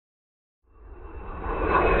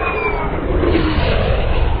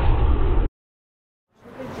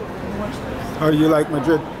How do you like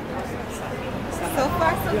Madrid? So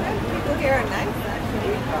far, so good. People here are nice,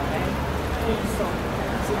 actually.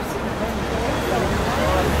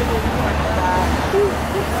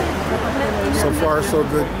 So far, so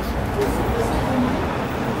good.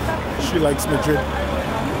 She likes Madrid.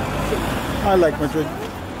 I like Madrid.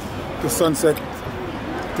 The sunset,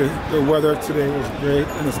 the weather today was great,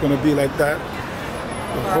 and it's going to be like that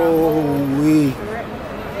the whole week.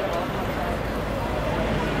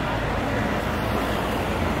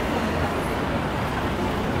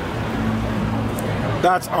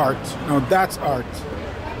 That's art. No, that's art.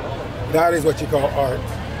 That is what you call art.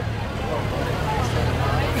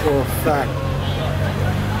 For a fact.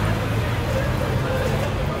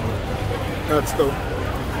 That's dope.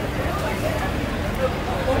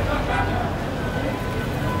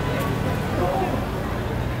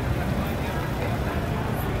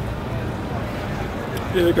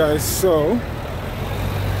 Yeah, guys, so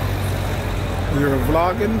we're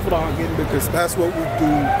vlogging because that's what we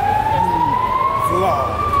do.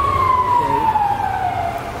 Vlog. Okay?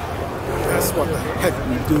 That's what the heck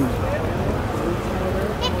we do.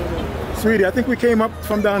 Sweetie, I think we came up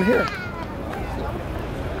from down here.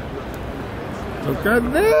 Look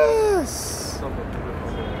at this.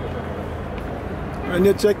 When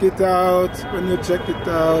you check it out,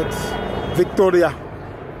 Victoria.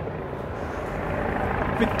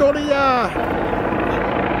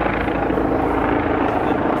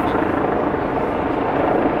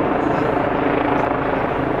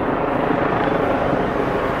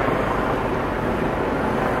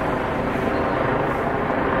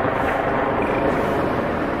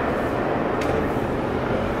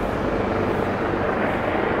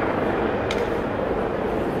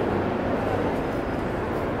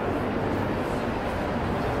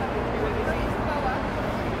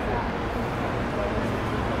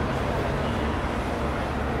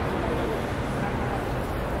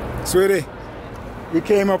 Sweetie, we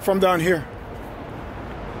came up from down here.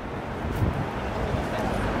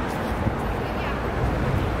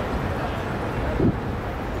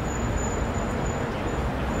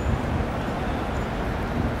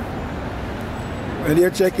 When you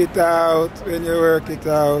check it out, when you work it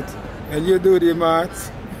out, and you do the maths.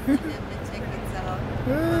 Check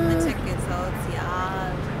it out,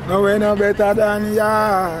 yeah. No way no better than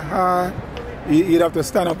ya. You'd have to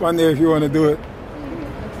stand up on there if you want to do it.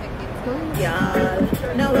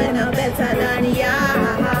 Y'all, no way no better than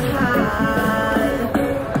y'all.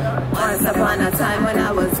 Once upon a time when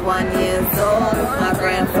I was 1 year old, my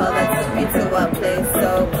grandfather took me to a place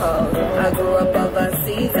so cold. I grew up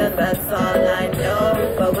overseas and that's all I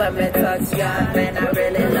know. But when me touch y'all, man, I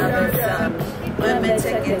really love it some. When me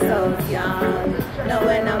check it out, y'all, no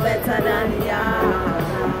way no better than y'all.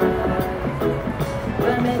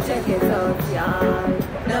 When me check it out, y'all,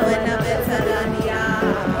 no way no better than y'all.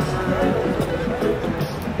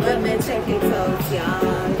 When me check it out, y'all,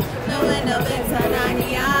 no way no better than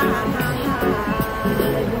y'all.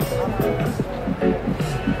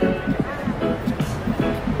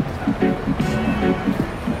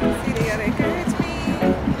 See, they gotta encourage me.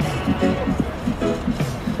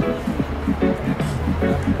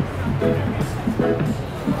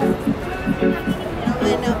 No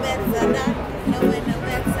way no better than, no way no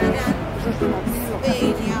better than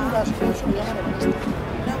Spain, y'all.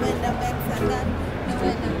 No way no better than.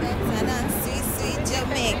 Sweet, sweet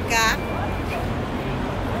Jamaica.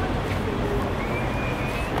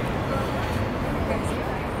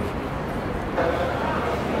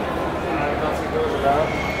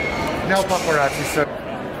 No paparazzi, sir.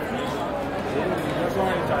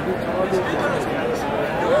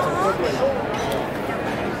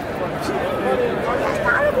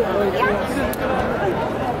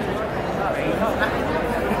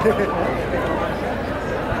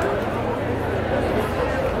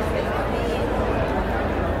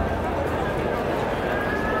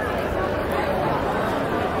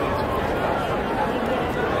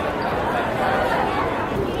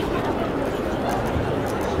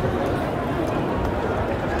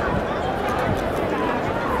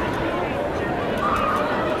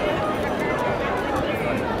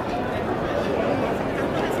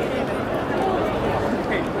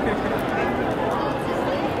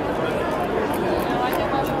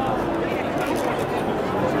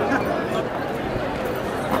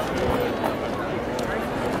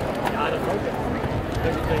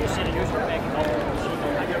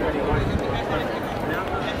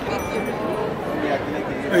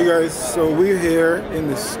 Hey guys, so we're here in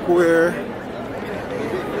the square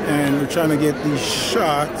and we're trying to get these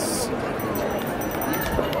shots.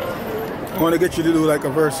 I want to get you to do like a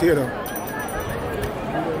verse here though.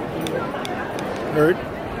 Heard?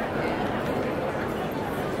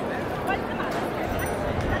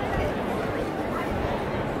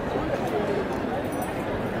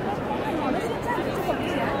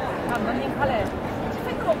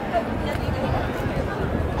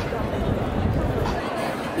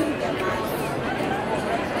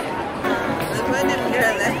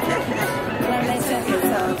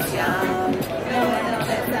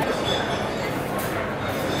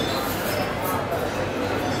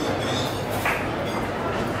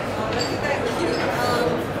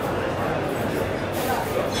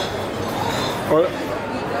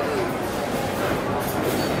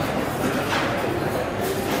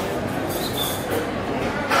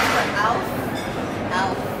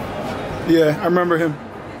 Yeah, I remember him.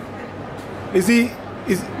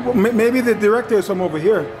 Maybe the director is from over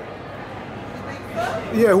here.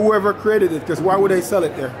 Yeah, whoever created it, because why would they sell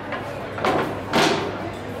it there?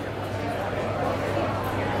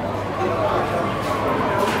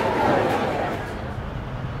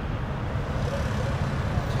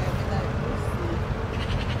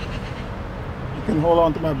 You can hold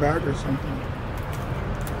on to my bag or something.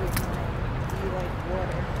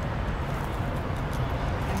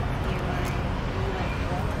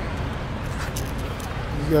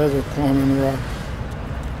 These guys are climbing the rock,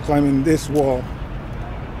 climbing this wall.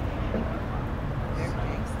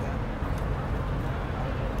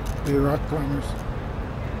 They're rock climbers.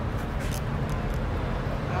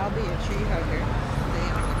 I'll be a tree hugger. Stay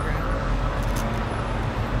on the ground.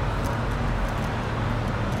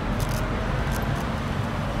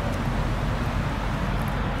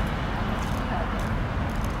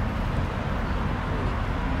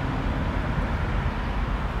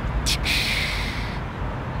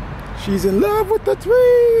 She's in love with the tree.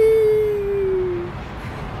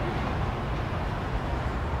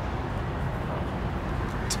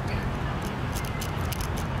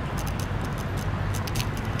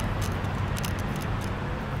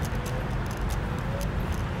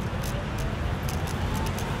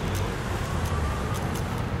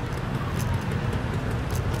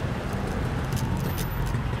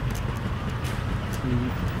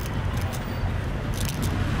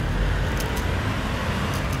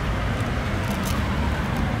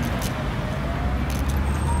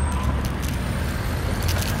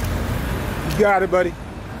 You got it, buddy.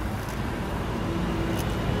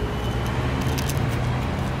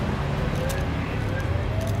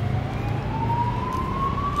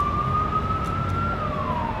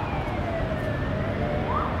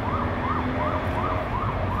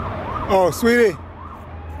 Oh, sweetie,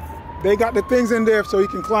 they got the things in there so you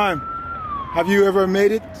can climb. Have you ever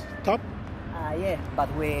made it top? Yeah,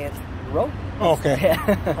 but with rope. Okay.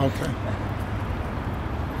 Yeah. Okay.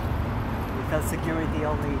 Because security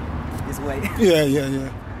only this way. Yeah.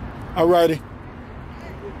 Alrighty.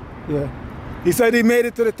 Yeah. He said he made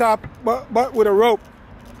it to the top, but with a rope.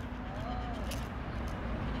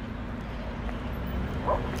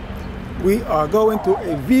 We are going to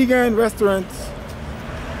a vegan restaurant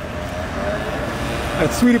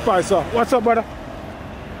at Sweetie Pie. So, what's up, brother?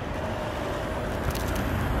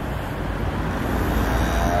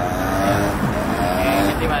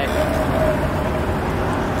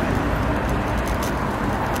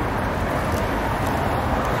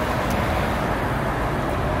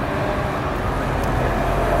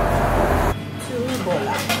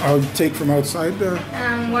 I'll take from outside there.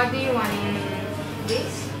 What do you want in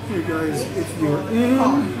this? Hey guys, if you're in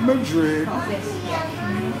Madrid,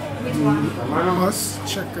 you must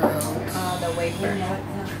check out The wafer.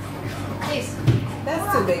 This.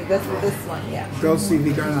 That's too big. That's this one, yeah. DOLCE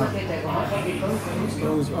VEGANA.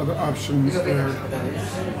 Those other options there.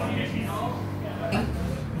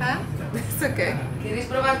 Huh? It's okay. ¿Quieres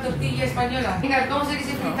probar tortilla española? Venga, ¿cómo se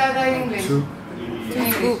dice fritada en inglés? Two.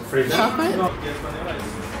 Chocolate? No.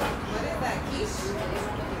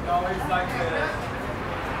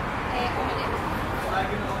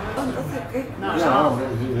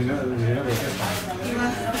 He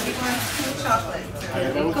wants 2 chocolates.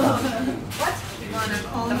 What? You want a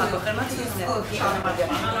cone with 2 scoops chocolate?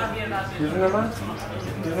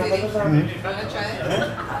 Wanna try it?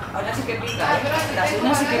 Ahora sí que pica. Las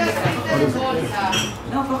unas sí que pican.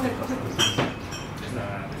 No, coge.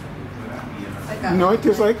 No, it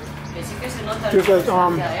tastes like. Tastes like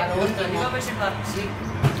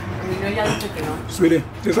sweetie,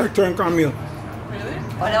 tastes like turned cornmeal.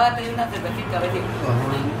 Ahora va a pedir una cervecita, a ver si.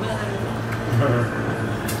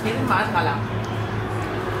 ¿Quieres más, Gala?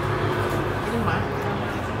 ¿Quieres más?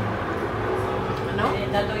 ¿No?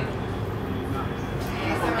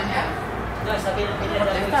 No, esa viene.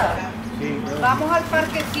 Vamos al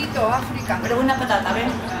parquecito, África. Pero una patata, ven.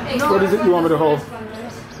 What is it you want me to hold?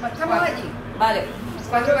 Estamos allí. Vale.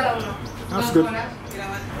 4 cada uno. That's good.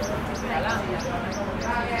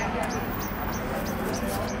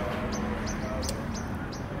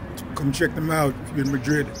 Come check them out if you're in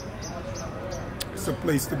Madrid. It's a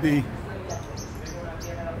place to be.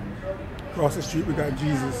 Across the street we got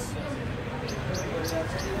Jesus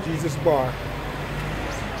Bar.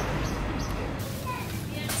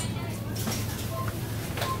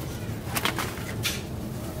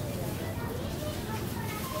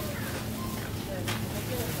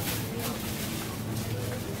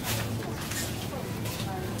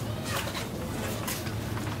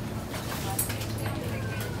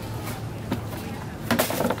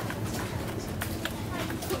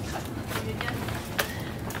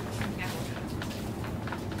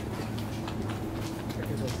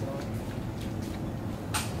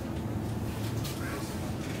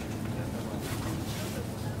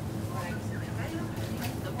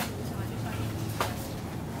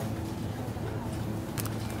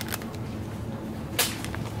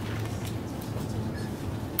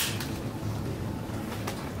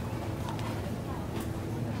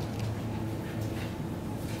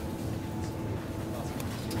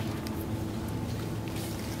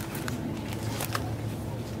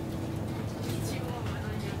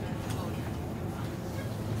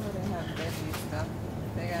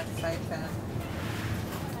 They got seitan.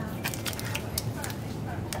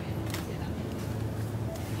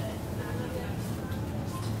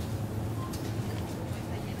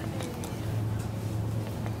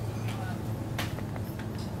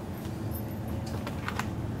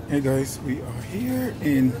 Hey guys, we are here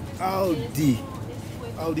in Aldi.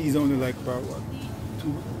 Aldi is only like about what,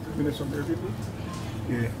 2 minutes from here.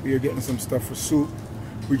 Yeah, we are getting some stuff for soup.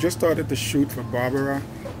 We just started the shoot for Barbara.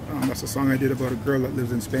 That's a song I did about a girl that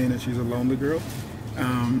lives in Spain and she's a lonely girl.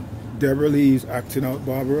 DEBRALEE is acting out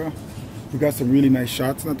Barbara. We got some really nice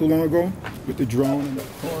shots not too long ago with the drone and the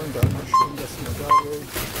corn, that mushroom, that's some agave,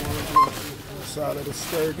 salad,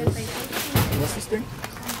 asparagus. What's this thing?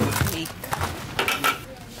 Cake.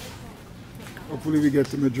 Hopefully we get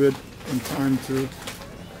to Madrid in time to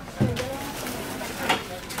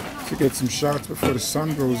get some shots before the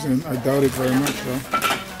sun goes in. I doubt it very much though.